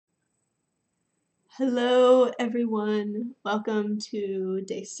Hello, everyone. Welcome to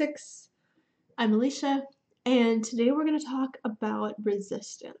day 6. I'm Alicia, and today we're going to talk about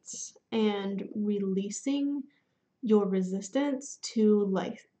resistance and releasing your resistance to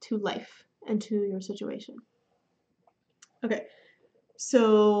life, and to your situation. Okay,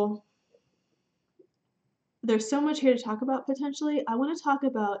 so there's so much here to talk about potentially. I want to talk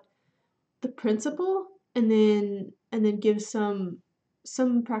about the principle and then give some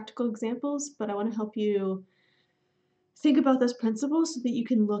practical examples, but I want to help you think about this principle so that you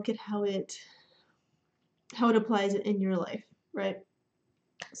can look at how it applies in your life, right?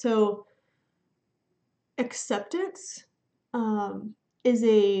 So acceptance is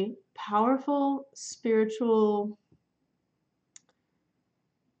a powerful spiritual,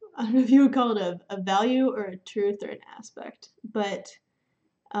 I don't know if you would call it a value or a truth or an aspect, but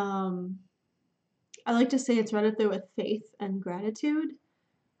um, I like to say it's right up there with faith and gratitude.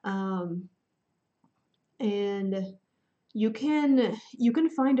 Um, and you can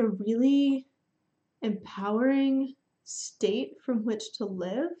find a really empowering state from which to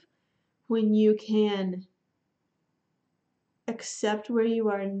live when you can accept where you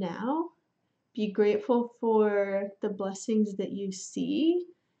are now, be grateful for the blessings that you see,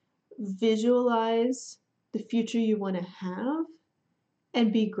 visualize the future you want to have,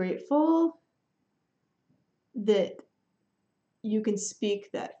 and be grateful that you can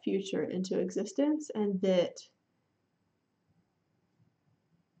speak that future into existence, and that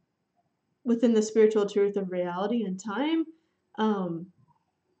within the spiritual truth of reality and time, um,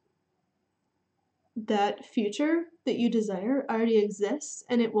 that future that you desire already exists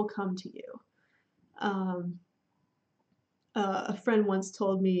and it will come to you. Um, a friend once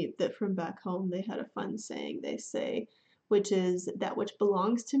told me that from back home they had a fun saying they say, which is, that which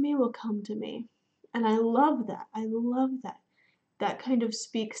belongs to me will come to me. And I love that. I love that. That kind of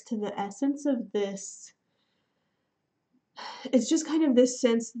speaks to the essence of this. It's just kind of this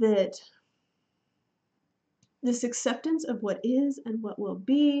sense that this acceptance of what is and what will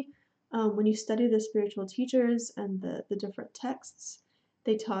be. When you study the spiritual teachers and the different texts,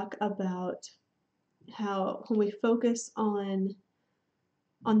 they talk about how when we focus on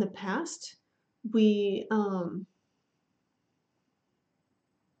the past, we well,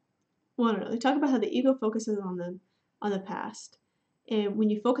 I don't know. They talk about how the ego focuses on the past, and when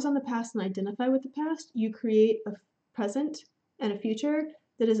you focus on the past and identify with the past, you create a present and a future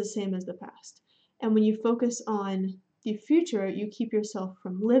that is the same as the past. And when you focus on the future, you keep yourself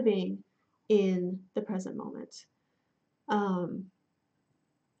from living in the present moment.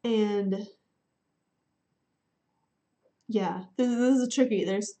 And yeah, this is tricky.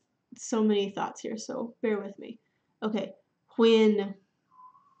 There's so many thoughts here, so bear with me. Okay, when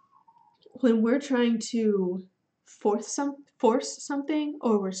we're trying to force something,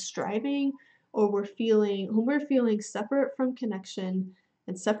 or we're striving, or when we're feeling separate from connection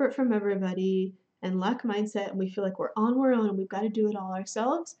and separate from everybody and lack mindset, and we feel like we're on our own and we've got to do it all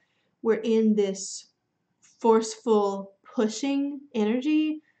ourselves, we're in this forceful pushing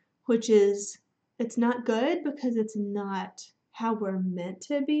energy, which is, it's not good because it's not how we're meant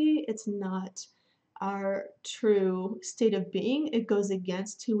to be. It's not our true state of being. It goes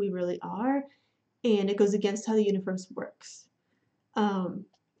against who we really are, and it goes against how the universe works. Um,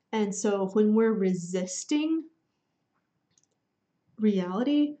 and so when we're resisting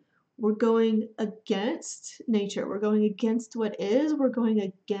reality, we're going against nature. We're going against what is. We're going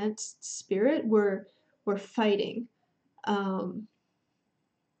against spirit. We're fighting. Um,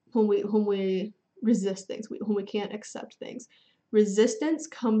 when we resist things, when we can't accept things. Resistance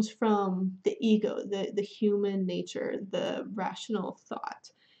comes from the ego, the human nature, the rational thought,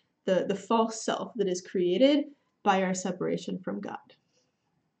 the false self that is created by our separation from God.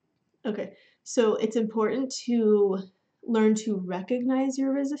 Okay, so it's important to learn to recognize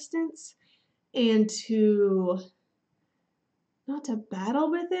your resistance and to not to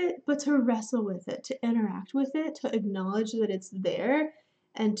battle with it, but to wrestle with it, to interact with it, to acknowledge that it's there,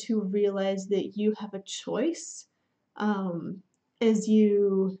 and to realize that you have a choice um, as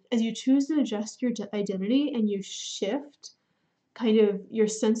you choose to adjust your identity and you shift kind of your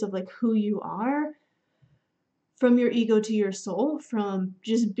sense of like who you are from your ego to your soul, from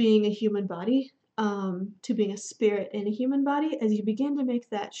just being a human body to being a spirit in a human body. As you begin to make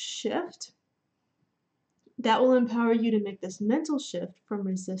that shift, that will empower you to make this mental shift from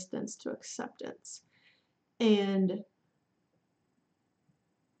resistance to acceptance. And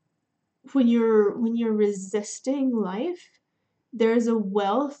when you're resisting life, there's a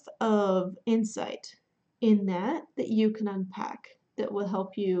wealth of insight in that you can unpack that will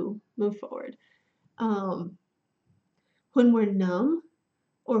help you move forward. Um, when we're numb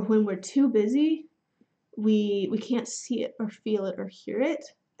or when we're too busy, we can't see it or feel it or hear it,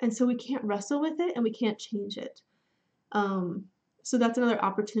 and so we can't wrestle with it and we can't change it. Um, so that's another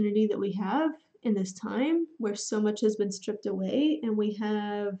opportunity that we have in this time where so much has been stripped away and we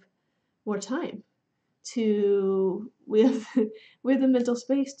have more time to we have we have the mental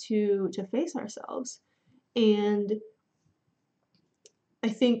space to face ourselves. And I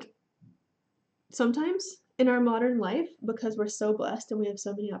think sometimes in our modern life, because we're so blessed and we have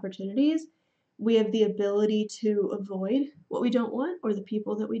so many opportunities, we have the ability to avoid what we don't want or the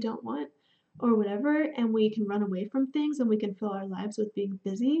people that we don't want or whatever, and we can run away from things and we can fill our lives with being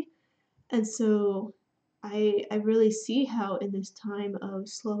busy. And so I really see how in this time of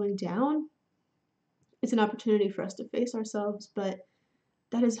slowing down, it's an opportunity for us to face ourselves, but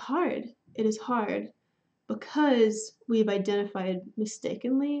that is hard. It is hard because we've identified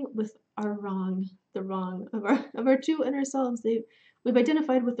mistakenly with the wrong of our two inner selves. We've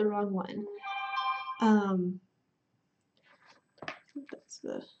identified with the wrong one. That's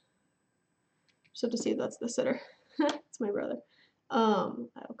the just have to see if that's the sitter. It's my brother. I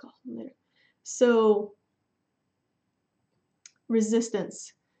will call him later. So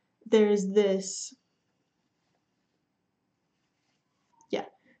resistance. There's this. Yeah.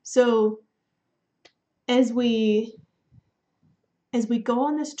 So as we go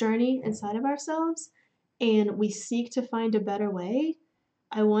on this journey inside of ourselves and we seek to find a better way,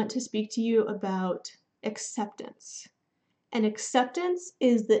 I want to speak to you about acceptance. And acceptance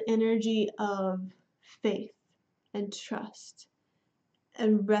is the energy of faith and trust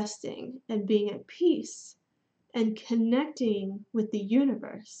and resting and being at peace and connecting with the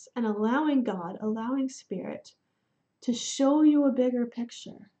universe and allowing God, allowing Spirit to show you a bigger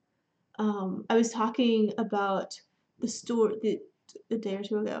picture. I was talking about the story the day or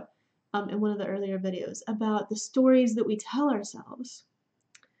two ago in one of the earlier videos about the stories that we tell ourselves.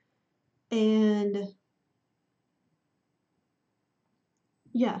 And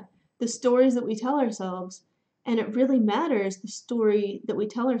yeah, the stories that we tell ourselves, and it really matters the story that we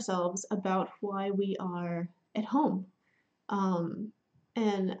tell ourselves about why we are at home.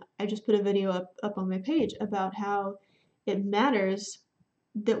 And I just put a video up on my page about how it matters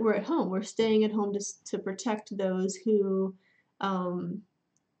that we're at home. We're staying at home to protect those who are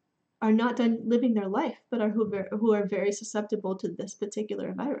not done living their life, but who are very susceptible to this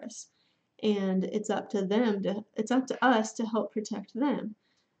particular virus. And it's up to us to help protect them.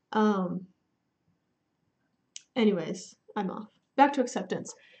 Anyways, I'm off. Back to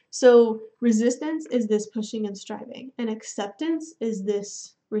acceptance. So resistance is this pushing and striving, and acceptance is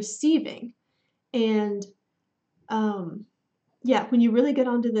this receiving. And yeah, when you really get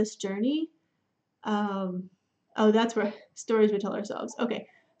onto this journey, oh, that's where stories we tell ourselves. Okay,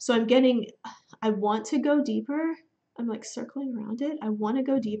 so I want to go deeper. I'm like circling around it. I want to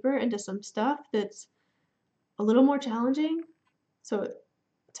go deeper into some stuff that's a little more challenging. So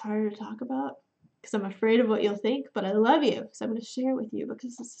it's harder to talk about because I'm afraid of what you'll think, but I love you, so I'm going to share it with you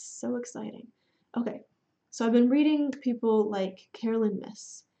because this is so exciting. Okay, so I've been reading people like Carolyn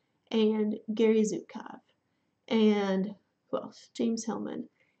Myss and Gary Zukav and who else? James Hillman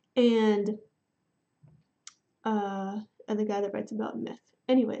and the guy that writes about myth.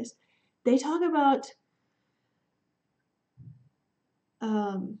 Anyways, they talk about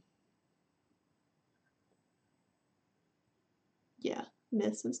yeah,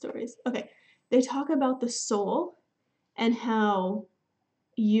 myths and stories. Okay, they talk about the soul and how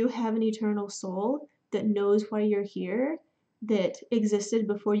you have an eternal soul that knows why you're here, that existed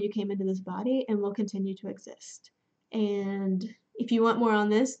before you came into this body and will continue to exist. And if you want more on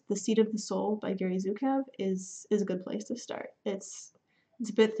this, The Seat of the Soul by Gary Zukav is a good place to start. It's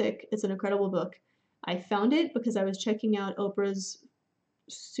a bit thick. It's an incredible book. I found it because I was checking out Oprah's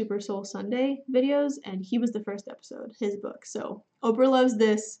Super Soul Sunday videos, and he was the first episode, his book. So Oprah loves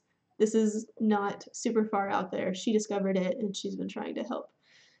this. This is not super far out there. She discovered it, and she's been trying to help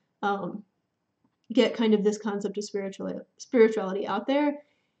get kind of this concept of spirituality out there.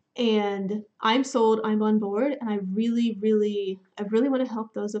 And I'm sold, I'm on board, and I really want to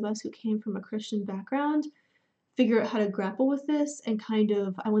help those of us who came from a Christian background figure out how to grapple with this and kind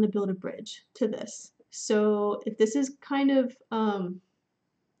of, I want to build a bridge to this. So if this is kind of a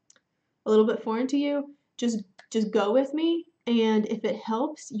little bit foreign to you, just go with me. And if it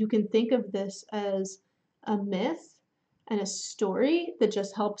helps, you can think of this as a myth and a story that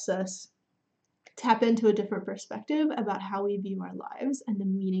just helps us tap into a different perspective about how we view our lives and the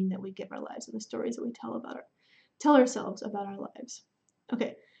meaning that we give our lives and the stories that we tell ourselves about our lives.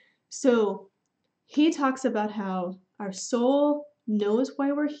 Okay, so he talks about how our soul knows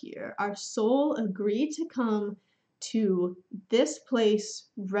why we're here. Our soul agreed to come to this place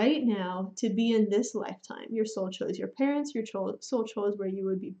right now to be in this lifetime. Your soul chose your parents, your soul chose where you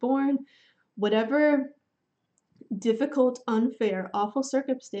would be born. Whatever difficult, unfair, awful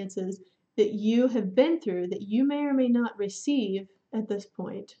circumstances that you have been through that you may or may not receive at this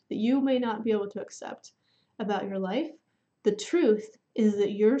point, that you may not be able to accept about your life, the truth is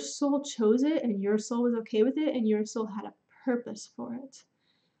that your soul chose it and your soul was okay with it and your soul had a purpose for it.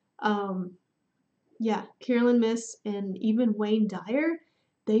 Yeah, Carolyn Myss and even Wayne Dyer,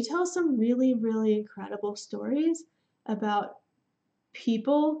 they tell some really, really incredible stories about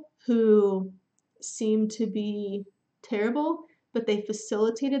people who seem to be terrible, but they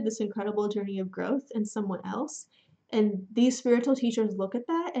facilitated this incredible journey of growth in someone else. And these spiritual teachers look at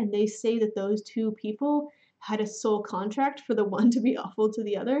that and they say that those two people had a soul contract for the one to be awful to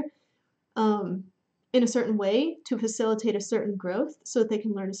the other, in a certain way to facilitate a certain growth so that they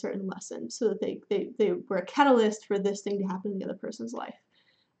can learn a certain lesson, so that they were a catalyst for this thing to happen in the other person's life.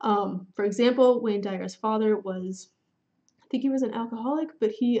 For example, Wayne Dyer's father was, I think he was an alcoholic,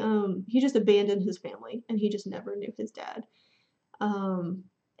 but he just abandoned his family and he just never knew his dad.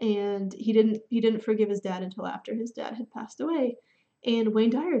 And he didn't forgive his dad until after his dad had passed away. And Wayne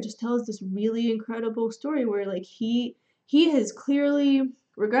Dyer just tells this really incredible story where like he has clearly,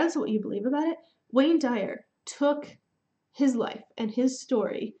 regardless of what you believe about it, Wayne Dyer took his life and his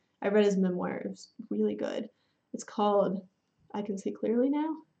story. I read his memoir. It was really good. It's called I Can See Clearly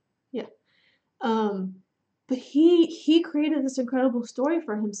Now. Yeah. But he created this incredible story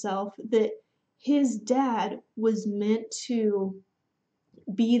for himself that his dad was meant to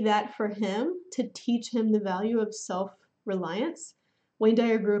be that for him, to teach him the value of self-reliance. Wayne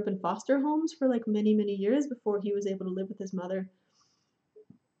Dyer grew up in foster homes for like many, many years before he was able to live with his mother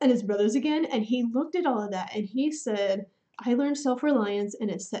and his brothers again. And he looked at all of that and he said, I learned self-reliance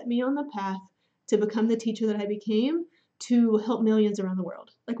and it set me on the path to become the teacher that I became, to help millions around the world.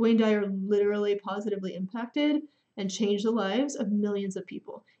 Like Wayne Dyer literally positively impacted and changed the lives of millions of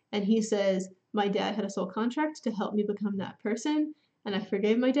people. And he says, my dad had a soul contract to help me become that person. And I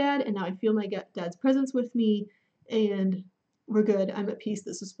forgave my dad, and now I feel my dad's presence with me, and we're good. I'm at peace.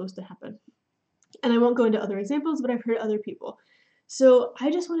 This is supposed to happen. And I won't go into other examples, but I've heard other people. So I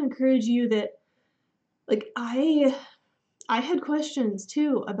just want to encourage you that, like, I had questions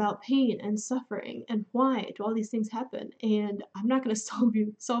too about pain and suffering and why do all these things happen. And I'm not going to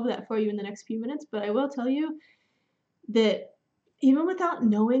solve that for you in the next few minutes, but I will tell you that even without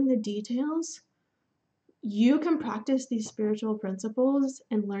knowing the details, you can practice these spiritual principles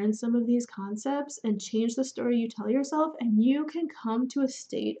and learn some of these concepts and change the story you tell yourself, and you can come to a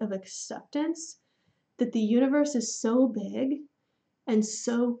state of acceptance that the universe is so big and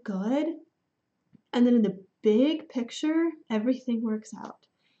so good, and then in the big picture, everything works out.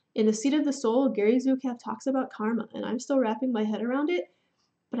 In The Seat of the Soul, Gary Zukav talks about karma, and I'm still wrapping my head around it,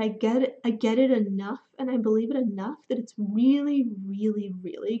 but I get it enough, and I believe it enough that it's really, really,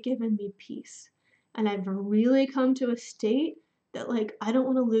 really given me peace. And I've really come to a state that, like, I don't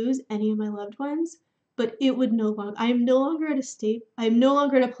want to lose any of my loved ones, but it would no longer, I'm no longer at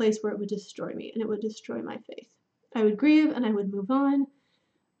a place where it would destroy me, and it would destroy my faith. I would grieve, and I would move on,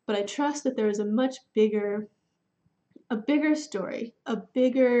 but I trust that there is a bigger story, a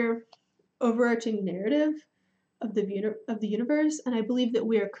bigger overarching narrative of the universe, and I believe that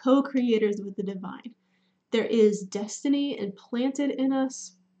we are co-creators with the divine. There is destiny implanted in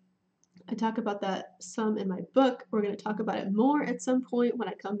us. I talk about that some in my book. We're going to talk about it more at some point when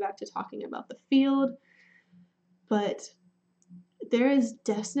I come back to talking about the field. But there is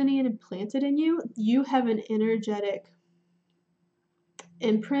destiny implanted in you. You have an energetic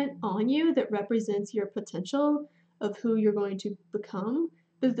imprint on you that represents your potential of who you're going to become.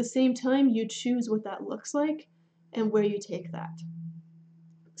 But at the same time, you choose what that looks like and where you take that.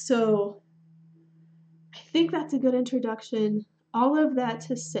 So I think that's a good introduction. All of that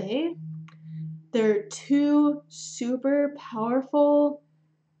to say, there are two super powerful,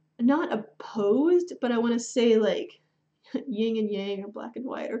 not opposed, but I want to say like yin and yang or black and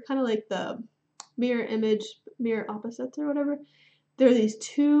white, or kind of like the mirror image, mirror opposites or whatever. There are these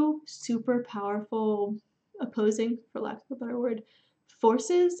two super powerful, opposing, for lack of a better word,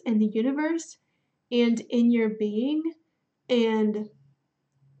 forces in the universe and in your being, and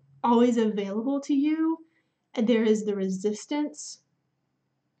always available to you. And there is the resistance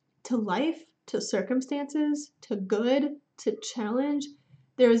to life, to circumstances, to good, to challenge.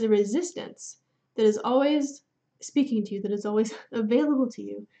 There is a resistance that is always speaking to you, that is always available to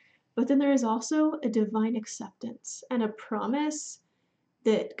you. But then there is also a divine acceptance and a promise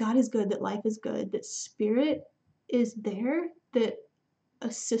that God is good, that life is good, that spirit is there, that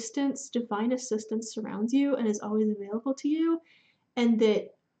assistance, divine assistance surrounds you and is always available to you, and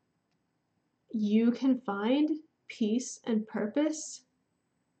that you can find peace and purpose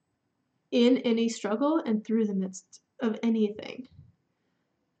in any struggle and through the midst of anything.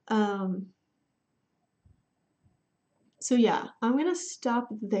 Um, so yeah, I'm gonna stop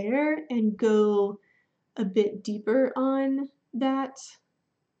there and go a bit deeper on that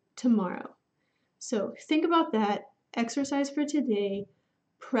tomorrow. So think about that. Exercise for today.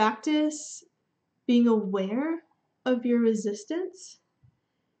 Practice being aware of your resistance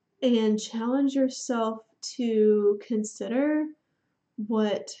and challenge yourself to consider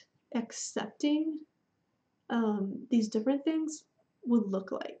what accepting these different things would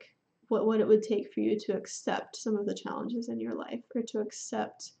look like. What it would take for you to accept some of the challenges in your life, or to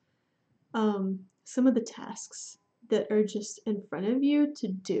accept some of the tasks that are just in front of you to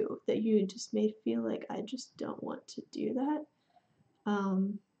do, that you just may feel like, I just don't want to do that.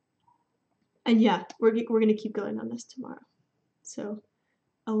 And yeah, we're going to keep going on this tomorrow. So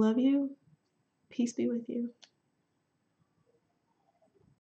I love you. Peace be with you.